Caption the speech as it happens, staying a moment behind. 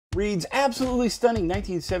Reads absolutely stunning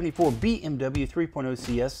 1974 BMW 3.0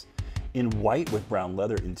 CS in white with brown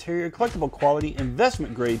leather interior, collectible quality,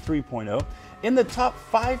 investment grade 3.0, in the top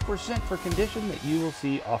 5% for condition that you will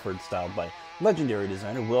see offered, styled by legendary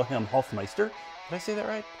designer Wilhelm Hofmeister. Did I say that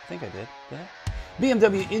right? I think I did. Yeah.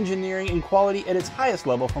 BMW engineering and quality at its highest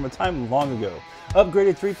level from a time long ago.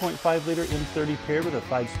 Upgraded 3.5 liter M30 paired with a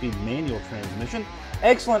 5-speed manual transmission.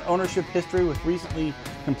 Excellent ownership history with recently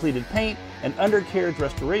completed paint and undercarriage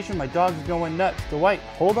restoration. My dog's going nuts. Dwight,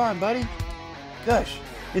 hold on, buddy. Gosh.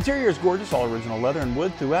 Interior is gorgeous, all original leather and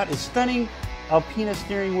wood throughout. Is stunning Alpina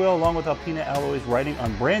steering wheel along with Alpina Alloys riding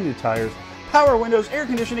on brand new tires. Power windows, air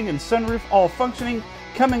conditioning, and sunroof all functioning.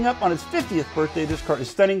 Coming up on its 50th birthday, this car is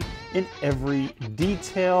stunning in every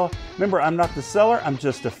detail. Remember, I'm not the seller, I'm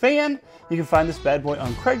just a fan. You can find this bad boy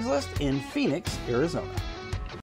on Craigslist in Phoenix, Arizona.